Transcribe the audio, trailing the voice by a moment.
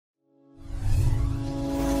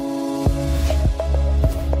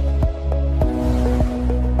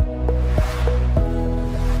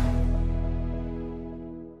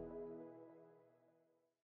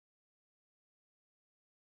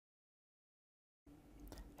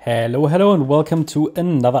Hello and welcome to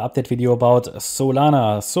another update video about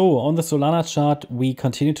Solana. So on the Solana chart, we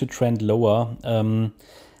continue to trend lower. I'm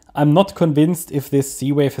not convinced if this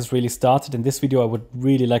C wave has really started. In this video, I would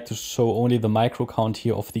really like to show only the micro count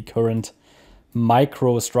here of the current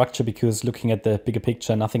micro structure, because looking at the bigger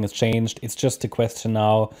picture, nothing has changed. It's just a question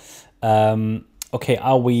now. Okay,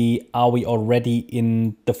 are we already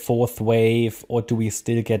in the fourth wave, or do we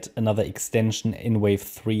still get another extension in wave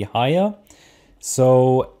 3 higher?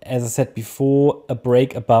 So as I said before, a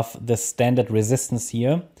break above the standard resistance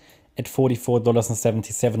here at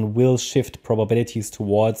 $44.77 will shift probabilities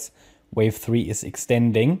towards wave 3 is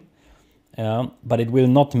extending, but it will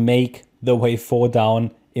not make the wave 4 down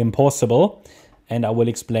impossible, and I will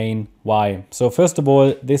explain why. So first of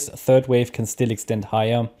all, this third wave can still extend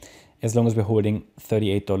higher as long as we're holding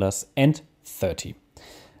 $38.30.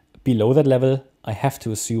 Below that level, I have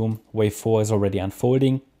to assume wave 4 is already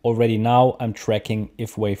unfolding. Already now, I'm tracking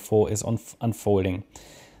if wave 4 is unfolding.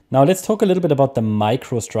 Now let's talk a little bit about the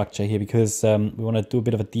microstructure here, because we want to do a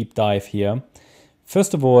bit of a deep dive here.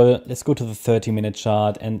 First of all, let's go to the 30-minute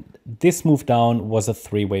chart, and this move down was a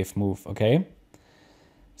 3-wave move, okay?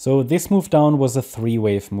 So this move down was a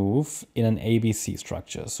 3-wave move in an ABC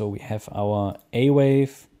structure. So we have our A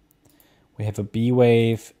wave, we have a B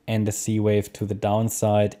wave, and a C wave to the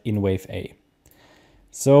downside in wave A.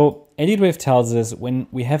 So Elliott wave tells us when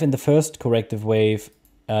we have in the first corrective wave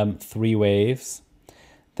 3 waves,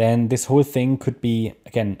 then this whole thing could be,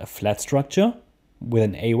 again, a flat structure with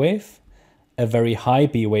an A wave, a very high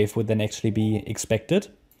B wave would then actually be expected,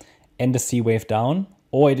 and a C wave down,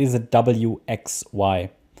 or it is a WXY.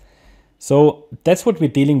 So that's what we're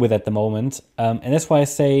dealing with at the moment. And that's why I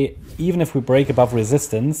say, even if we break above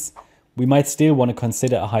resistance, we might still want to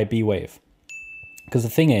consider a high B wave. Because the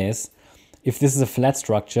thing is, if this is a flat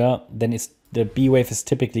structure, then the B wave is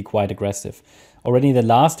typically quite aggressive. Already in the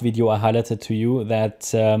last video, I highlighted to you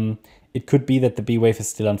that it could be that the B wave is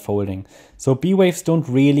still unfolding. So B waves don't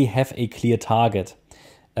really have a clear target.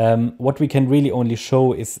 What we can really only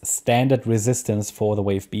show is standard resistance for the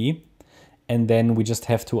wave B. And then we just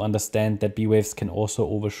have to understand that B waves can also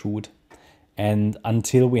overshoot. And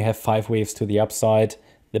until we have 5 waves to the upside,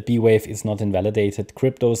 the B wave is not invalidated.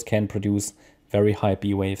 Cryptos can produce very high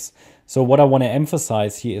B waves. So what I want to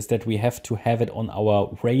emphasize here is that we have to have it on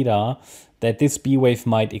our radar that this B wave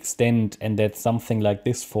might extend and that something like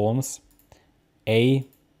this forms, A,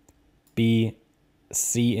 B,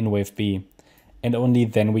 C in wave B, and only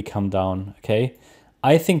then we come down, okay?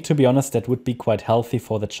 I think, to be honest, that would be quite healthy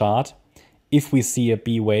for the chart if we see a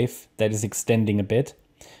B wave that is extending a bit,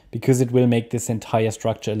 because it will make this entire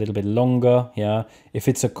structure a little bit longer, yeah? If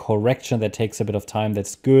it's a correction that takes a bit of time,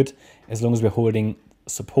 that's good, as long as we're holding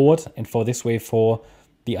support. And for this wave 4,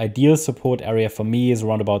 the ideal support area for me is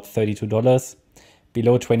around about $32.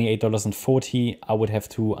 Below $28.40, I would have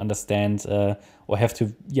to understand,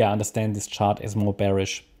 understand this chart as more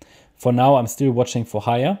bearish. For now, I'm still watching for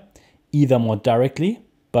higher, either more directly,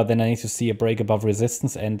 but then I need to see a break above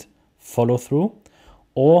resistance and follow through,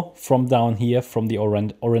 or from down here, from the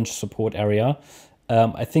orange support area.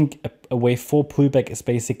 I think a wave 4 pullback is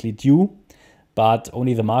basically due, but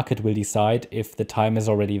only the market will decide if the time is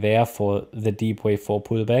already there for the deep wave 4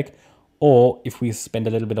 pullback, or if we spend a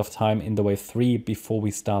little bit of time in the wave 3 before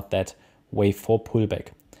we start that wave 4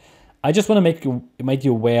 pullback. I just want to make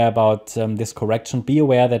you aware about this correction. Be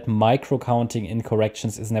aware that micro counting in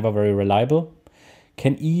corrections is never very reliable.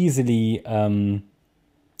 Can easily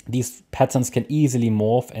these patterns can easily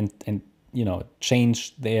morph and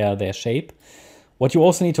change their shape. What you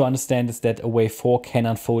also need to understand is that a wave 4 can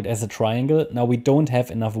unfold as a triangle. Now, we don't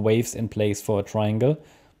have enough waves in place for a triangle,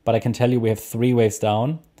 but I can tell you we have 3 waves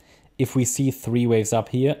down. If we see 3 waves up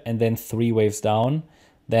here and then 3 waves down,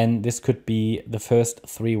 then this could be the first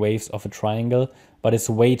 3 waves of a triangle, but it's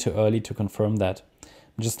way too early to confirm that.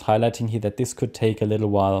 I'm just highlighting here that this could take a little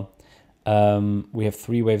while. We have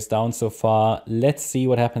 3 waves down so far. Let's see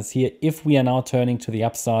what happens here. If we are now turning to the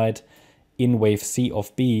upside in wave C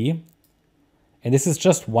of B, and this is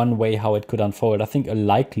just one way how it could unfold, I think a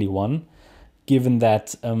likely one, given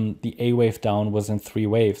that the A wave down was in 3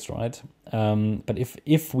 waves, right? But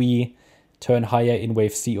if we turn higher in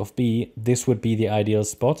wave C of B, this would be the ideal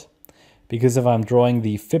spot, because if I'm drawing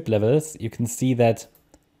the fib levels, you can see that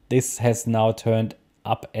this has now turned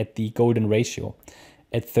up at the golden ratio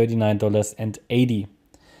at $39.80.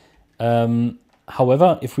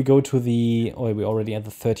 However, if we go to we're already at the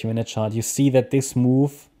 30-minute chart, you see that this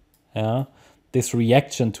move, this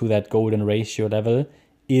reaction to that golden ratio level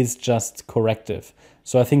is just corrective.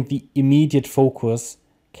 So I think the immediate focus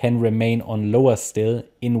can remain on lower still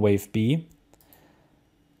in wave B.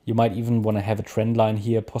 You might even want to have a trend line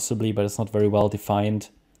here, possibly, but it's not very well defined.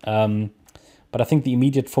 But I think the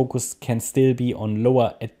immediate focus can still be on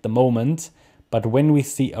lower at the moment. But when we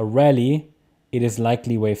see a rally, it is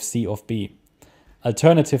likely wave C of B.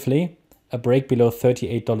 Alternatively, a break below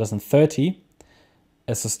 $38.30,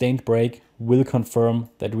 a sustained break will confirm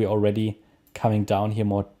that we're already coming down here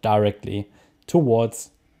more directly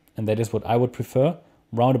towards, and that is what I would prefer,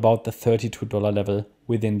 round about the $32 level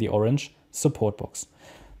within the orange support box.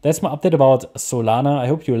 That's my update about Solana. I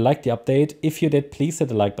hope you liked the update. If you did, please hit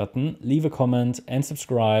the like button, leave a comment and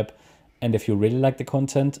subscribe. And if you really like the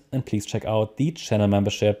content, then please check out the channel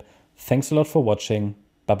membership. Thanks a lot for watching.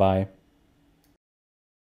 Bye-bye.